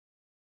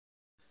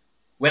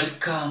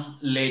Welcome,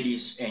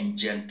 ladies and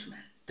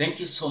gentlemen. Thank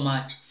you so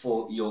much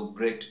for your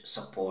great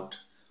support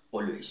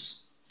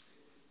always.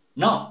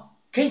 Now,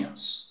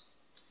 Kenyans,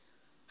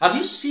 have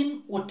you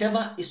seen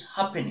whatever is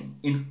happening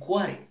in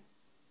Kware,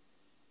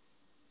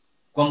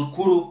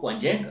 Kwamkuru,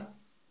 Wanjenga,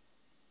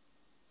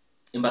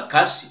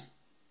 Embakasi?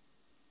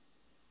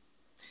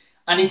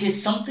 And it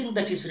is something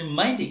that is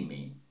reminding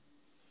me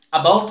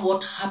about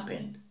what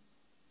happened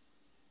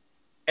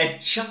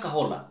at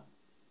Shakahola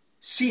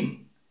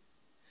scene.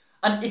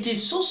 And it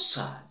is so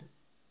sad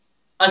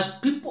as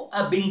people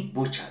are being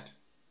butchered,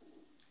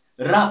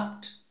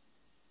 wrapped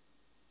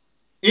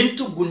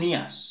into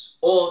gunias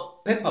or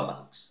paper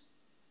bags.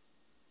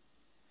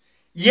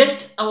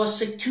 Yet our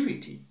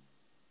security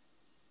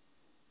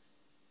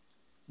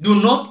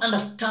do not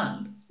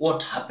understand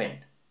what happened.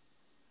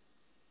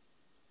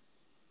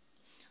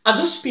 As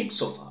we speak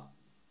so far,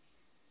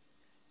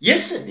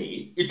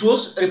 yesterday it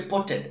was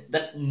reported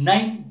that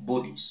 9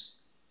 bodies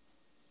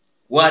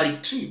were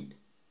retrieved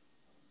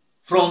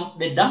from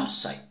the dump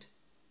site.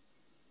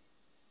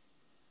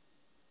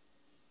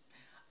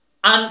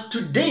 And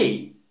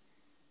today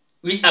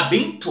we are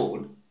being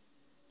told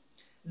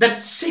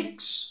that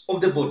 6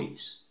 of the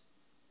bodies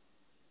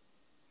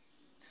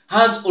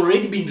has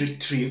already been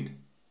retrieved,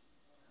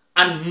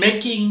 and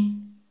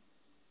making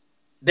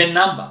the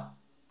number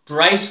to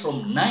rise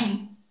from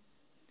 9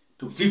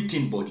 to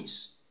 15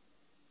 bodies.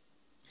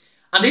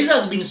 And this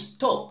has been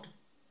stopped,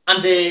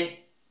 and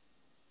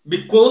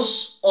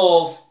because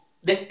of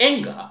the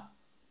anger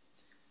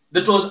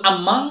that was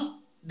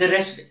among the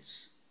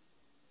residents,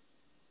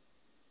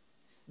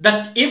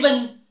 that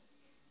even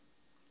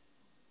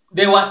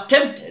they were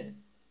tempted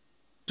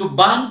to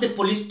burn the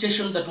police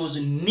station that was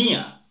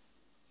near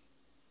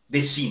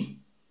the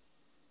scene.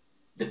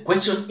 The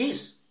question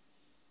is,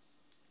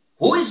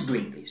 who is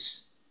doing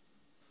this?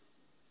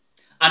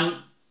 And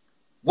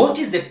what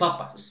is the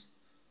purpose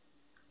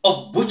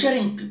of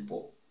butchering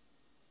people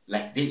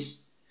like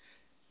this?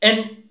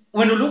 And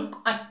when you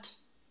look at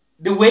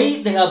the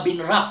way they have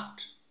been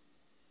wrapped,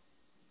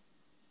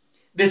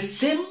 the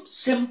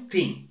same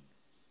thing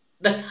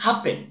that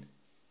happened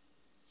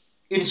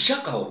in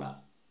Shakahola.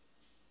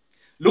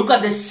 Look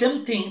at the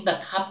same thing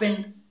that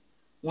happened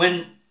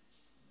when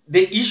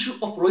the issue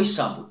of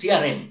Roysambu,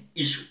 TRM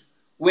issue,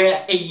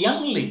 where a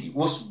young lady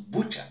was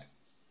butchered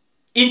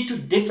into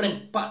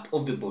different parts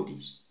of the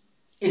bodies.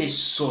 It is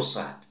so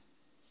sad.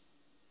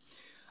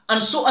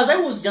 And so as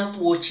I was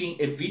just watching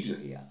a video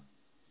here,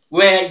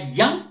 where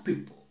young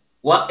people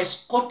were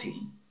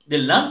escorting the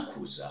Land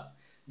Cruiser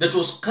that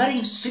was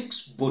carrying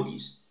 6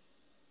 bodies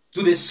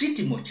to the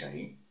city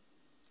mortuary,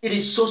 it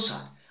is so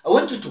sad. I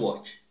want you to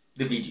watch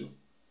the video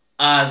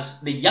as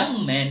the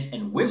young men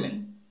and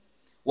women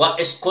were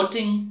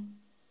escorting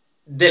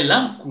the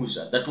Land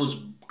Cruiser that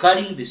was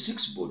carrying the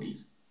 6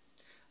 bodies,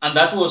 and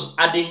that was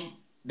adding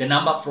the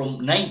number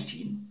from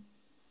 19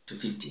 to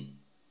 15.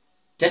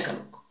 Take a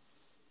look.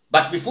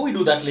 But before we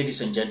do that,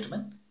 ladies and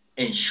gentlemen,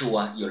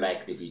 ensure you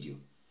like the video.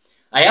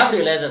 I have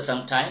realized that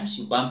sometimes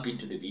you bump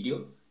into the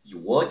video, you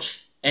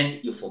watch,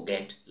 and you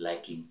forget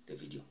liking the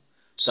video.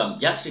 So I'm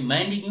just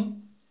reminding you,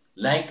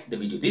 like the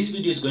video. This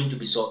video is going to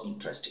be so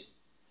interesting.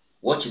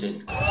 Watch it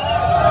then.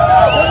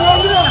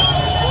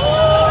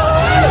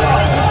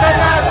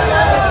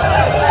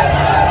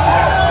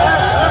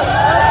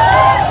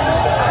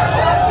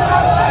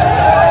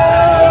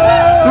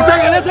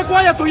 Tutengeneze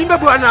kwaya tuimbe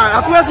bwana,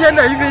 hatuwezi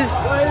enda hivi.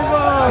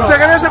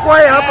 Tutengeneze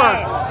kwaya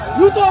hapa.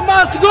 Ruto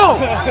must go.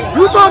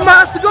 Ruto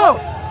must go.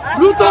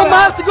 Ruto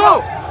must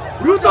go.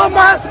 Ruto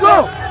must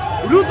go.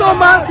 Ruto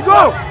must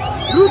go.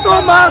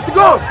 Ruto must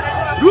go.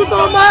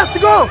 Ruto must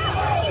go.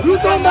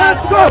 Ruto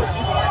must go.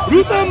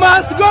 Ruto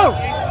must go.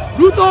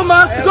 Ruto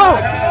must go.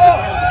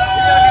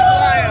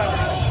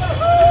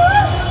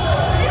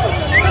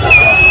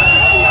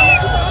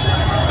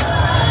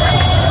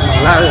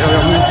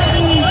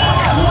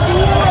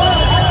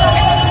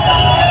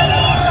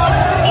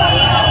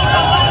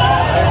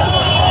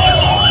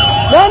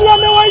 Nani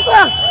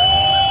amewaita?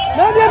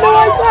 Nani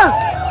amewaita?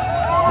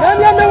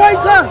 Nani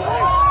amewaita?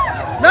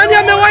 Nani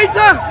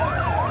amewaita?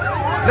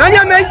 Nani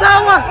ameita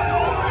hawa?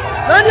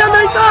 Nani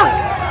ameita?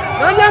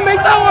 Nani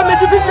ameita hawa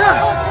wamejificha?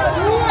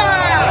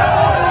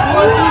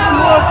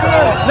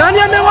 Nani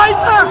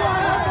amewaita?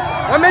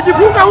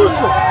 Wamejifunga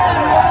uso.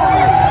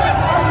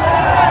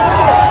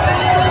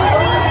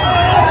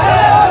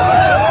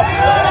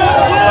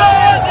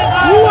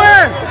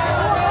 Uwe!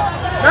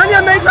 Nani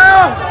ameita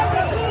hawa?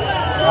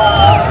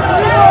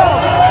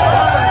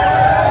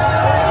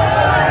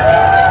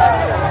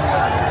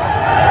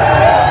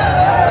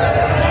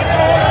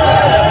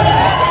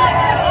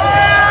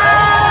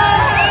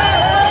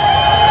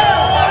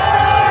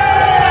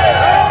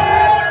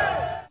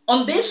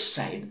 On this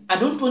side, I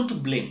don't want to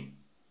blame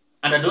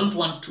and I don't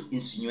want to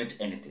insinuate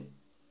anything.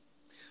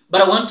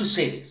 But I want to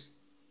say this.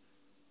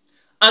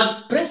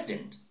 As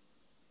president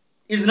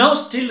is now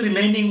still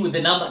remaining with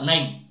the number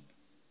 9,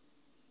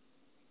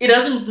 it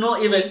doesn't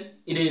know even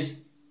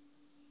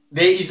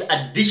there is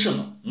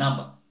additional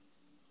number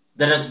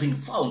that has been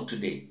found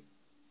today.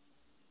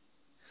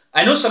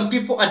 I know some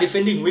people are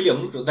defending William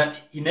Ruto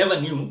that he never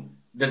knew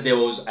that there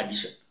was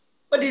addition.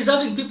 But he's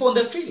having people on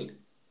the field.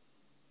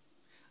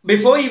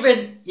 Before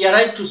even he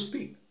arrives to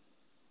speak,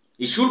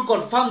 he should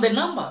confirm the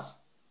numbers.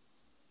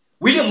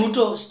 William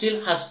Ruto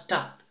still has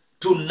stuck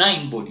to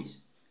 9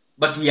 bodies,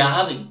 but we are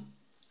having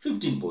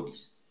 15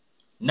 bodies.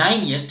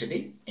 9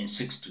 yesterday and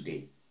 6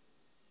 today.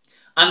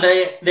 And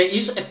there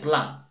is a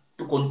plan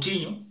to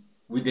continue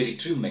with the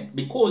retrievement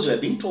because we are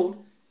being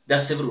told there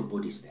are several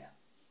bodies there.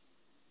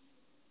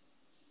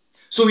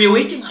 So we are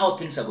waiting how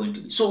things are going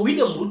to be. So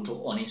William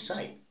Ruto on his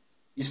side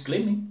is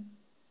claiming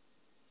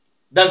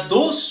that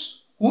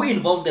those who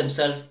involve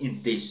themselves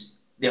in this,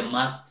 they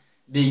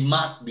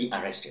must be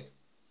arrested.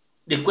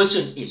 The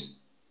question is,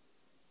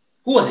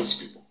 who are these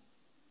people?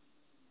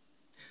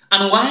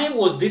 And why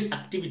was this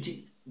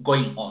activity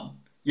going on,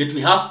 yet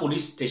we have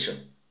police station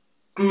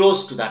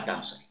close to that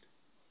dam site?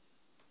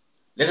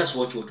 Let us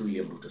watch what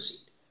William Ruto said.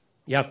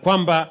 Ya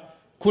kwamba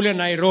kule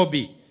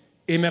Nairobi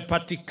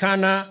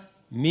imepatikana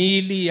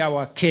miili ya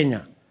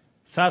Wakenya.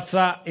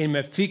 Sasa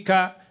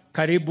imefika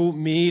karibu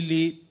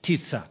miili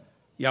 9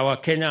 ya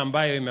Wakenya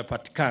ambayo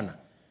imepatikana.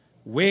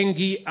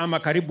 Wengi ama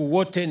karibu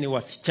wote ni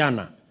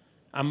wasichana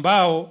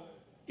ambao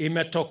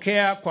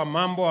imetokea kwa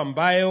mambo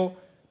ambayo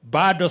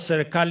bado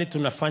serikali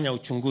tunafanya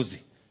uchunguzi.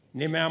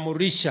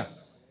 Nimeamurisha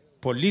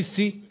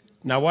polisi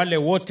na wale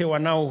wote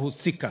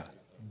wanaohusika,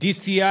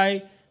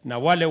 DCI na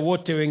wale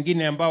wote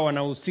wengine ambao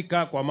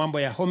wanahusika kwa mambo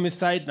ya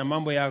homicide na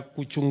mambo ya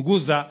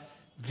kuchunguza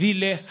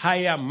vile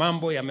haya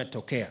mambo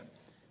yametokea.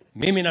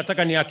 Mimi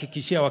nataka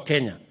nihakikishia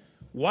Wakenya,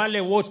 wale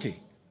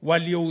wote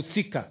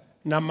waliohusika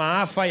na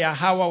maafa ya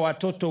hawa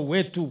watoto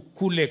wetu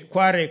kule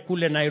Kware,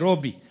 kule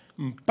Nairobi,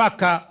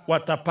 mpaka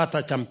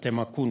watapata cha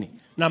mtemakuni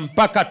na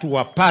mpaka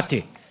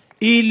tuwapate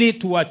ili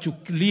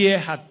tuwachukulie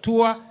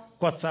hatua,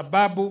 kwa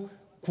sababu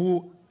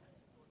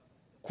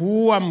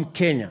kuua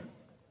Mkenya,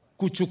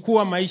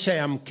 kuchukua maisha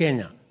ya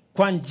Mkenya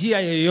kwa njia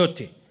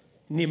yoyote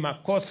ni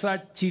makosa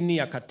chini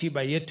ya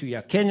katiba yetu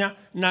ya Kenya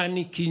na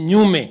ni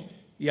kinyume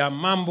ya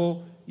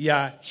mambo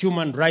ya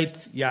human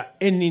rights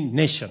ya any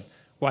nation.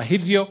 Kwa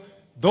hivyo,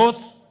 those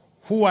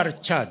who are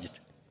charged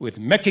with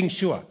making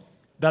sure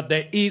that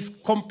there is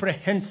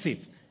comprehensive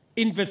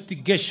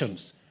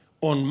investigations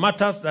on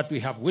matters that we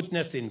have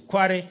witnessed in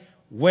Kware,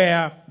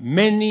 where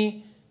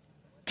many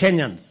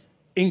Kenyans,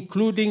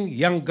 including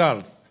young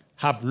girls,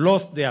 have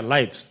lost their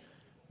lives.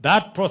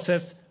 That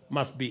process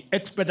must be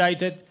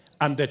expedited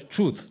and the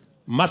truth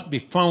must be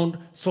found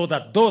so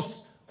that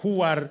those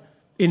who are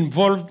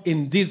involved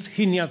in this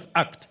heinous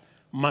act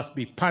must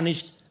be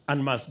punished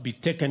and must be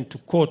taken to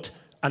court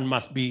and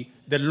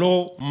the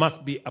law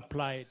must be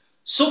applied.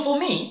 So for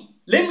me,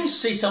 let me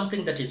say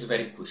something that is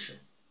very crucial.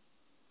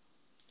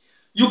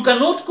 You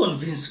cannot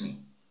convince me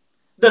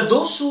that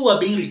those who are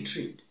being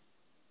retrieved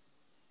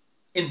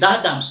in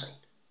that dam site,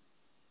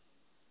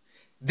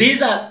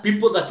 these are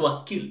people that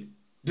were killed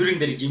during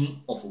the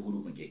regime of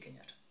Uhuru Muigai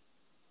Kenyatta.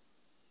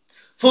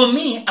 For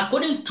me,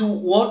 according to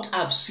what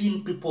I've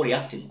seen people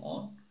reacting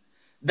on,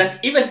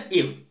 that even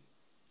if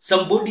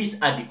some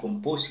bodies are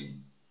decomposing,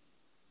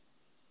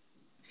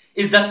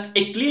 is that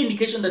a clear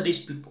indication that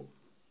these people,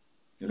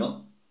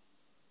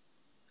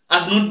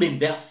 has not been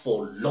there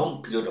for a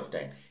long period of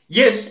time.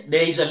 Yes,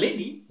 there is a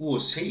lady who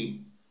was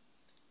saying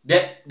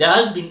that there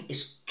has been a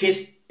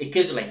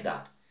case like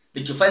that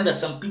you find that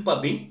some people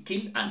are being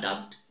killed and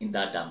dumped in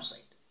that dam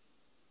site.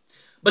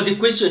 But the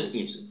question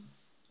is,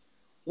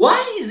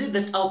 why is it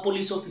that our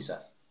police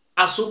officers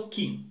are so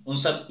keen on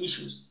some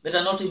issues that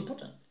are not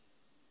important?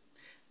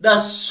 They are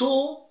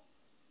so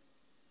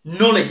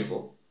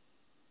knowledgeable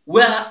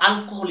where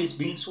alcohol is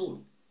being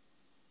sold,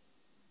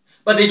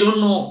 but they don't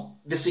know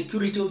the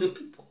security of the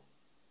people.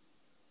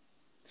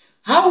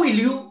 How will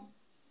you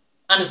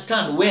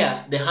understand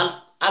where the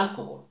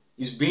alcohol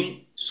is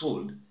being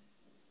sold,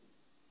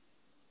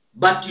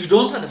 but you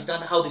don't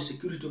understand how the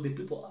security of the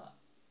people are?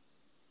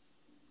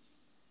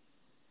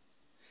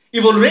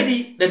 If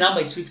already the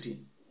number is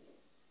 15,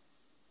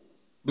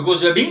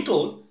 because we are being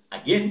told,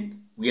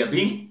 again, we are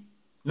being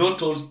not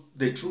told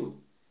the truth.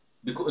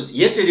 Because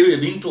yesterday we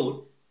were being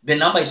told the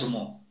number is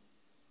more.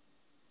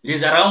 It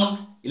is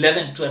around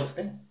 11, 12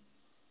 then.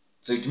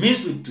 So it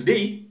means with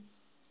today,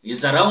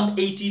 it's around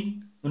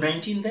 18 to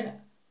 19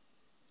 there.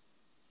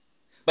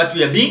 But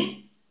we are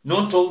being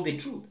not told the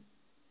truth.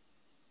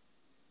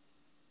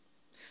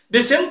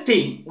 The same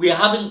thing, we are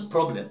having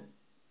problem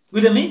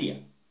with the media.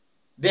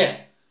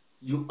 There,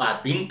 you are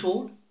being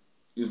told,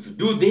 if you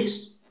do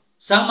this,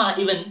 some are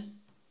even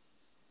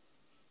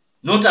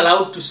not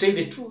allowed to say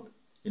the truth,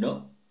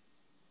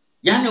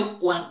 Yani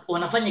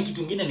wanafanya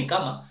kitu ngine ni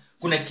kama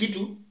kuna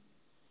kitu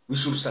we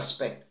should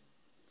suspect.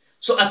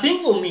 So I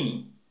think for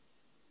me,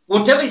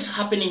 whatever is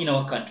happening in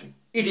our country,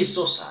 it is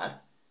so sad.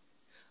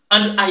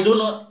 And I don't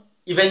know,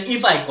 even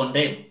if I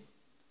condemn,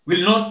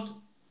 will not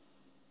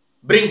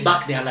bring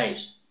back their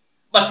lives.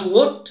 But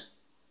what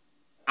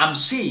I'm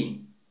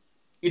seeing,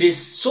 it is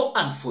so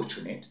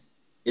unfortunate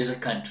as a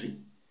country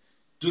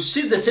to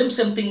see the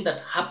same thing that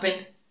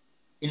happened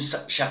in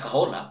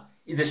Shakahola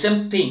is the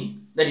same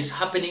thing that is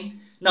happening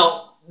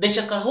Now, the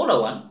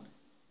Shakahola one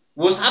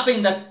was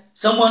happening that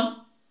someone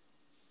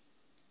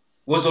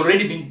was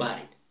already being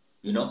buried,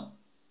 you know.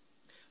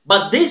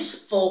 But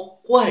this for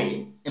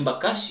Kware and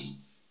Bakashi,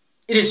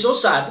 it is so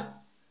sad.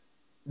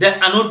 They are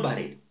not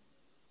buried.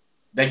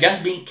 They're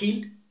just being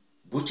killed,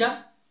 butchered,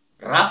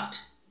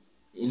 wrapped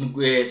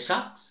in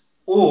sacks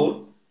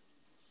or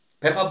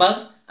paper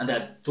bags, and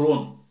they're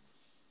thrown.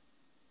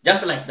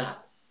 Just like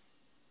that.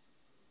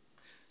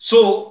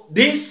 So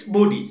these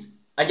bodies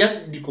are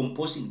just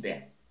decomposing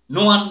there.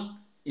 No one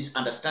is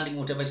understanding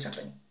whatever is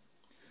happening.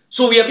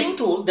 So we are being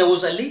told there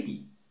was a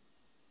lady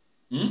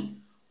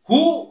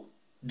who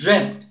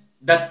dreamt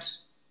that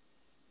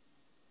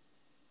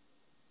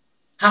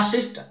her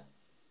sister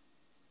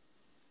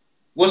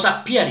was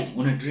appearing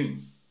on a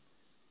dream,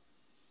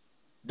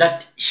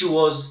 that she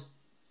was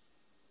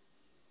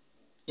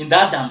in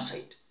that dam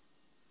site,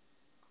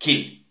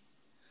 killed.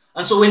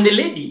 And so when the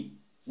lady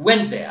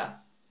went there,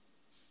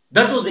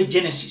 that was the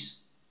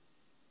genesis.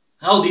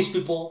 How these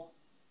people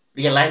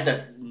realized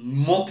that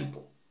more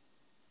people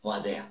were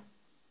there.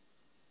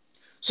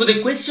 So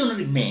the question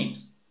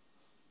remains,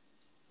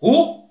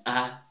 who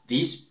are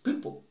these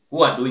people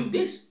who are doing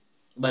this?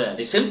 But at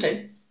the same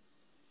time,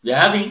 we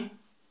are having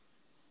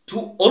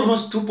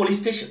almost two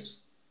police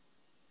stations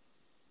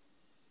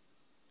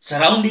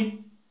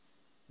surrounding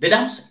the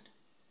dam site.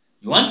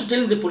 You want to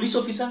tell me the police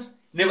officers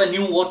never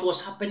knew what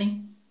was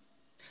happening?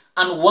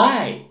 And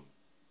why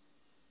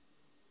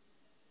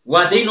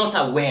were they not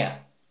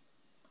aware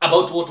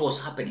about what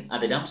was happening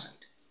at the dam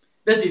site?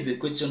 That is the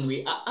question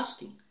we are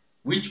asking,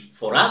 which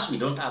for us we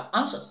don't have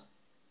answers.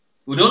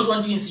 We don't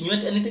want to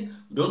insinuate anything.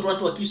 We don't want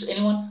to accuse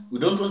anyone. We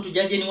don't want to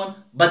judge anyone.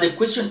 But the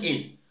question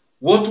is,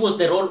 what was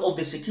the role of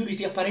the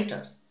security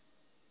apparatus?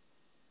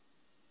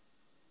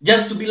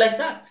 Just to be like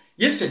that.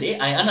 Yesterday,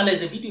 I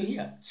analyzed a video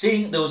here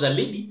saying there was a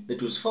lady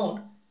that was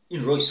found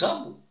in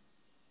Roysambu,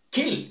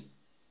 killed.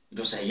 It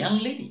was a young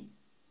lady.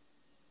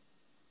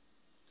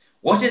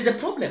 What is the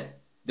problem?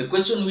 The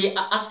question we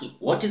are asking,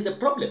 what is the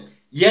problem?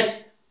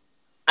 Yet,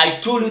 I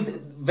told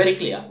you very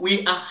clear,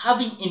 we are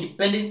having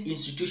independent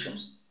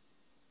institutions,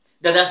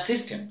 that their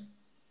systems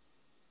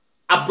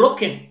are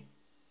broken.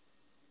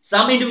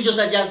 Some individuals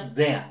are just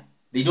there.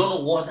 They don't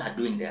know what they are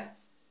doing there.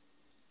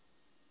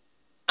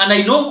 And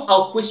I know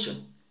our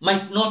question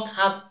might not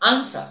have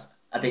answers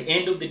at the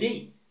end of the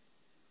day.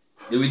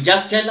 They will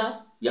just tell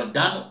us, we have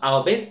done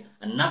our best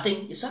and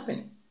nothing is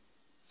happening.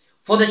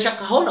 For the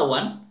Shakahola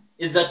one,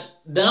 is that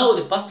now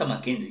the Pastor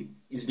Mackenzie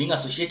is being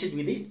associated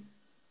with it.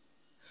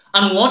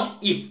 And what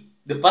if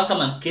the Pastor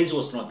Mackenzie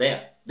was not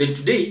there? Then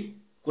today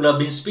could have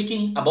been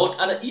speaking about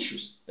other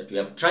issues that we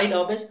have tried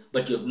our best,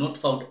 but we have not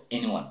found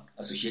anyone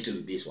associated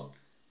with this one.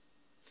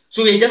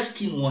 So we are just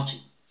keen watching.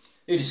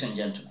 Ladies and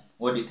gentlemen,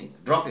 what do you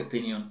think? Drop your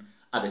opinion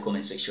at the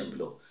comment section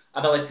below.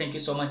 Otherwise, thank you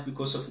so much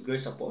because of your great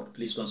support.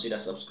 Please consider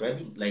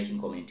subscribing,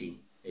 liking, commenting,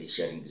 and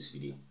sharing this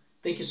video.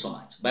 Thank you so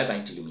much.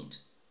 Bye-bye till you meet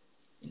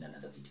in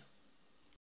another video.